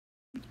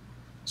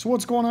So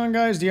what's going on,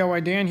 guys?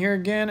 DIY Dan here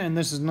again, and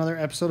this is another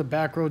episode of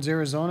Backroads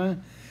Arizona.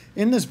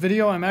 In this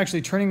video, I'm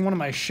actually turning one of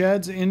my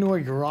sheds into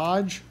a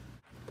garage.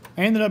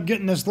 I ended up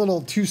getting this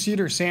little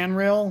two-seater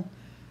Sandrail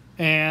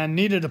and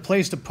needed a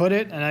place to put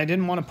it, and I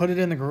didn't want to put it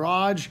in the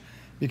garage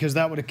because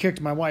that would have kicked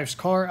my wife's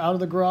car out of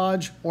the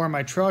garage or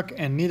my truck,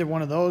 and neither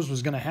one of those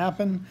was going to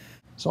happen.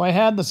 So I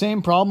had the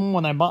same problem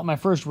when I bought my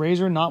first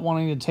RZR, not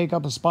wanting to take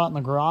up a spot in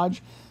the garage.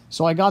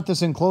 So I got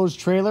this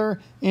enclosed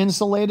trailer,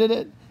 insulated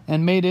it,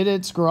 and made it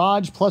its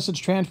garage plus its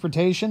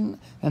transportation,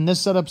 and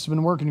this setup's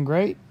been working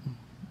great.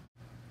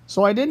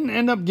 So I didn't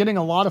end up getting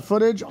a lot of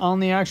footage on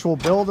the actual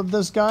build of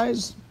this,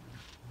 guys,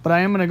 but I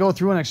am going to go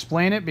through and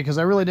explain it because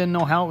I really didn't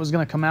know how it was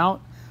going to come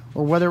out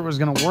or whether it was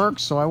going to work,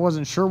 so I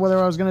wasn't sure whether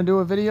I was going to do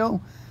a video,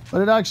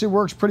 but it actually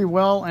works pretty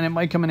well, and it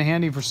might come in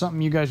handy for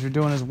something you guys are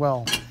doing as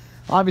well.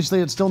 Obviously,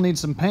 it still needs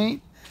some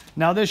paint.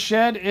 Now, this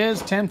shed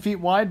is 10 feet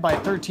wide by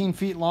 13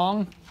 feet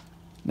long.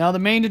 Now, the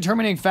main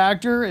determining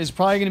factor is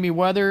probably going to be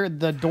whether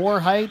the door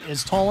height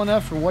is tall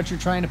enough for what you're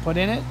trying to put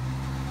in it.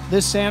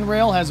 This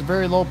Sandrail has a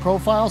very low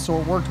profile, so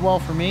it worked well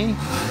for me.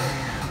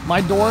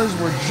 My doors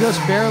were just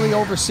barely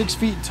over 6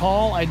 feet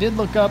tall. I did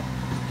look up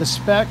the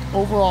spec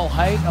overall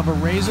height of a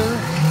RZR,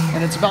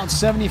 and it's about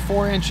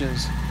 74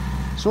 inches.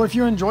 So if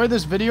you enjoy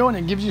this video and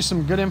it gives you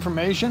some good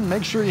information,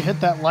 make sure you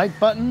hit that like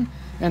button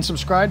and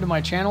subscribe to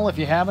my channel if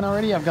you haven't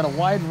already. I've got a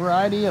wide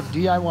variety of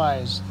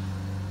DIYs.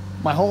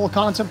 My whole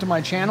concept of my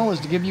channel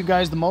is to give you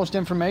guys the most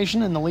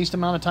information in the least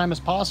amount of time as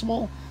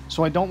possible,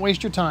 so I don't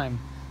waste your time.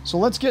 So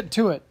let's get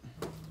to it.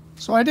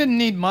 So I didn't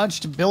need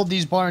much to build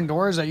these barn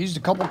doors. I used a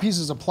couple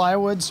pieces of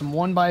plywood, some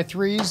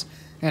 1x3s,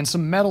 and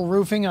some metal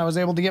roofing I was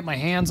able to get my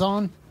hands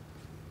on.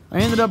 I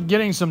ended up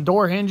getting some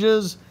door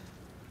hinges,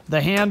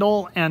 the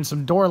handle, and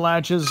some door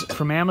latches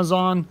from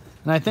Amazon,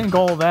 and I think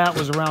all of that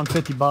was around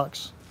 50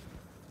 bucks.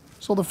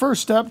 So the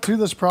first step to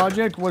this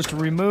project was to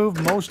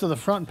remove most of the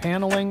front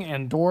paneling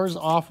and doors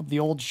off of the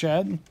old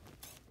shed.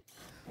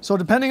 So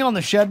depending on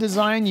the shed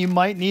design, you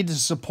might need to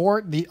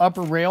support the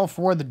upper rail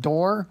for the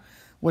door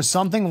with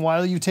something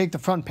while you take the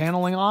front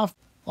paneling off.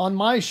 On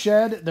my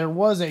shed, there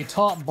was a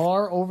top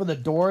bar over the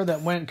door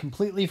that went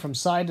completely from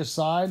side to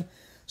side,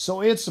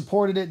 so it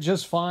supported it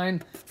just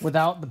fine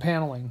without the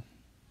paneling.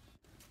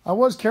 I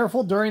was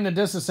careful during the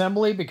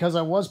disassembly because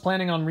I was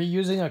planning on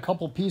reusing a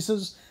couple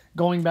pieces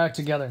going back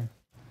together.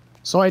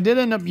 So I did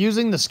end up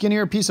using the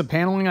skinnier piece of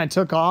paneling I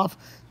took off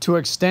to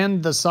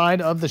extend the side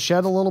of the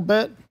shed a little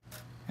bit,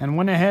 and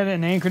went ahead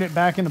and anchored it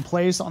back into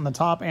place on the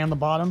top and the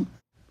bottom.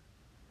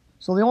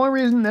 So the only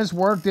reason this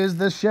worked is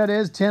this shed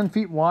is 10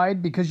 feet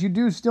wide because you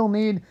do still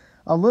need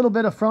a little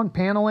bit of front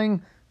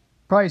paneling,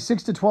 probably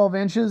 6 to 12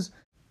 inches,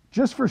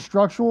 just for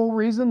structural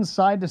reasons,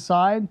 side to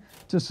side,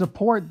 to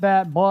support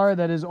that bar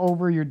that is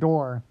over your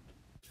door.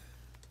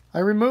 I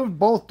removed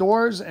both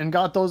doors and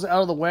got those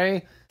out of the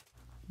way.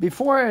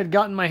 Before I had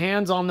gotten my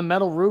hands on the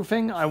metal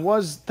roofing, I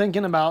was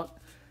thinking about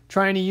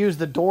trying to use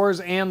the doors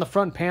and the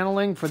front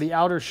paneling for the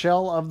outer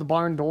shell of the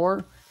barn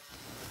door.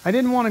 I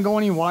didn't want to go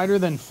any wider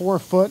than 4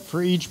 foot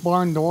for each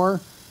barn door,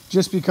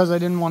 just because I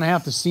didn't want to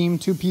have to seam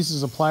 2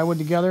 pieces of plywood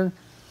together.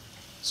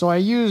 So I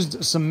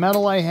used some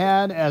metal I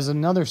had as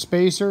another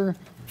spacer.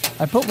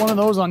 I put one of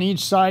those on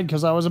each side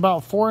because I was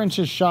about 4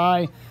 inches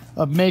shy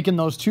of making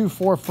those 2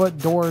 4-foot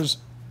doors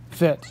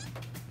fit.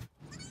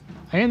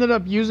 I ended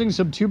up using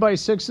some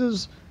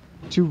 2x6s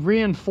to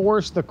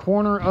reinforce the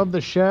corner of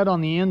the shed on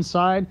the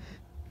inside.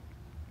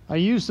 I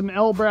used some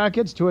L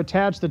brackets to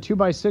attach the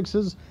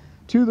 2x6s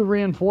to the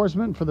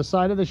reinforcement for the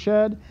side of the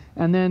shed,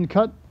 and then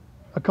cut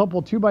a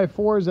couple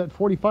 2x4s at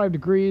 45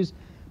 degrees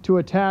to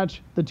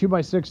attach the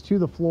 2x6 to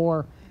the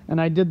floor, and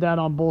I did that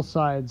on both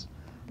sides.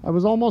 I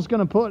was almost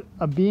going to put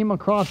a beam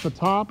across the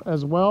top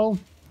as well,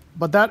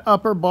 but that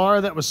upper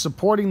bar that was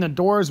supporting the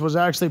doors was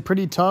actually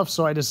pretty tough,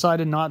 so I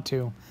decided not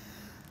to.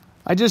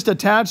 I just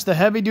attached the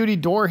heavy-duty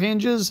door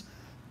hinges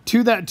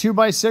to that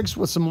 2x6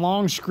 with some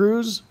long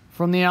screws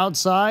from the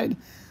outside,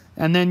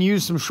 and then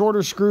used some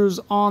shorter screws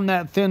on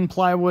that thin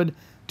plywood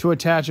to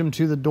attach them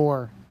to the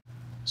door.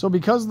 So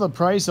because of the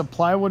price of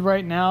plywood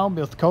right now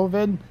with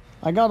COVID,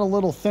 I got a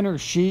little thinner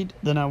sheet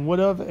than I would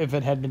have if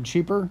it had been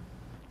cheaper.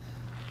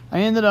 I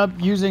ended up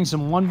using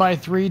some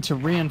 1x3 to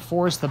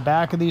reinforce the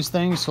back of these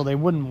things so they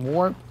wouldn't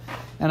warp,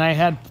 and I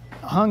had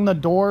hung the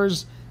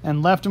doors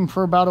and left them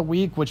for about a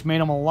week, which made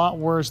them a lot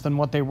worse than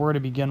what they were to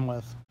begin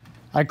with.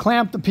 I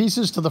clamped the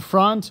pieces to the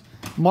front,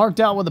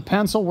 marked out with a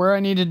pencil where I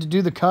needed to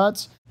do the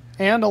cuts,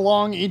 and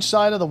along each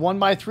side of the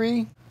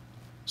 1x3.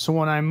 So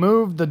when I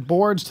moved the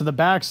boards to the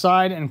back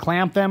side and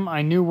clamped them,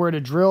 I knew where to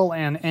drill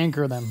and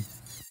anchor them.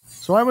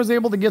 So I was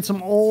able to get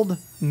some old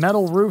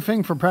metal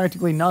roofing for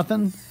practically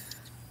nothing.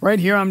 Right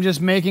here I'm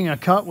just making a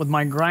cut with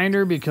my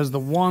grinder because the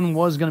one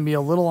was going to be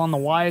a little on the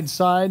wide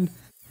side.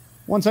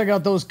 Once I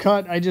got those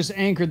cut, I just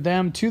anchored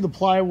them to the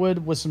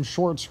plywood with some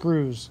short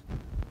screws.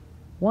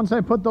 Once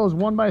I put those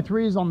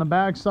 1x3s on the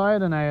back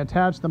side and I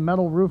attached the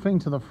metal roofing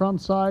to the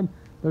front side,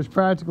 there's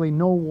practically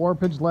no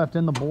warpage left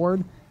in the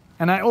board.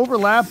 And I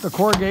overlapped the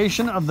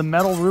corrugation of the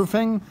metal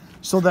roofing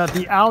so that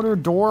the outer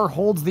door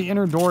holds the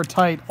inner door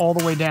tight all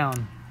the way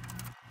down.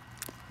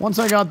 Once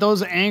I got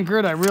those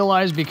anchored, I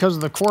realized because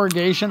of the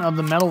corrugation of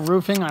the metal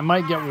roofing, I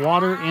might get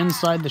water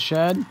inside the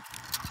shed.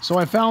 So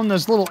I found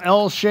this little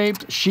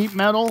L-shaped sheet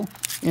metal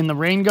in the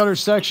rain gutter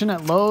section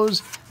at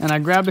Lowe's, and I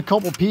grabbed a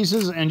couple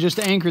pieces and just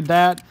anchored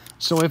that.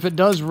 So if it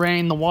does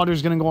rain, the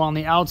water's gonna go on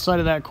the outside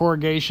of that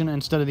corrugation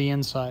instead of the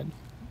inside.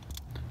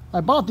 I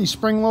bought these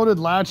spring-loaded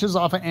latches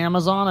off of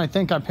Amazon. I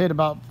think I paid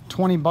about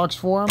 20 bucks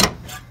for them.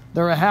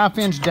 They're a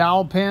 1/2-inch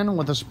dowel pin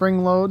with a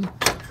spring load,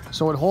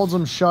 so it holds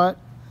them shut.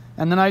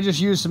 And then I just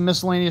used some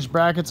miscellaneous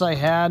brackets I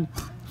had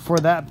for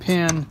that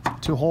pin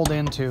to hold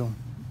into.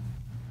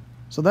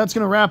 So that's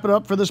gonna wrap it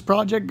up for this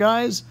project,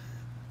 guys.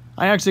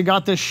 I actually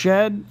got this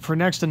shed for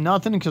next to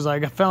nothing because I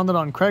found it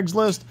on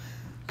Craigslist.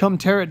 Come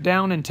tear it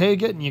down and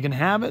take it and you can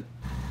have it.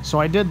 So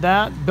I did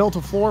that, built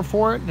a floor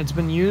for it, and it's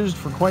been used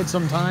for quite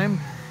some time.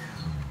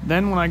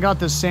 Then when I got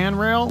this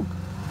sandrail,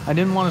 I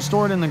didn't want to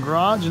store it in the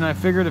garage, and I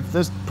figured if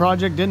this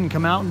project didn't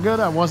come out good,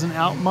 I wasn't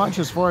out much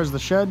as far as the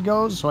shed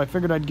goes, so I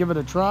figured I'd give it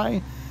a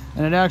try,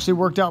 and it actually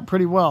worked out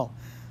pretty well.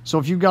 So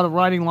if you've got a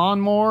riding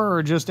lawnmower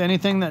or just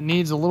anything that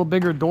needs a little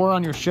bigger door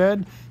on your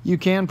shed, you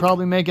can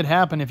probably make it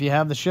happen if you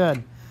have the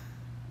shed.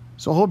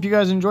 So I hope you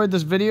guys enjoyed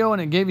this video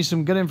and it gave you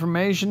some good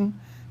information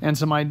and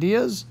some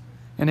ideas.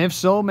 And if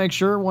so, make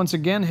sure, once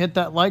again, hit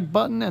that like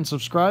button and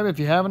subscribe if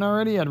you haven't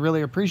already. I'd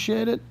really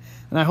appreciate it.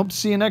 And I hope to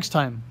see you next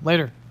time.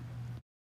 Later.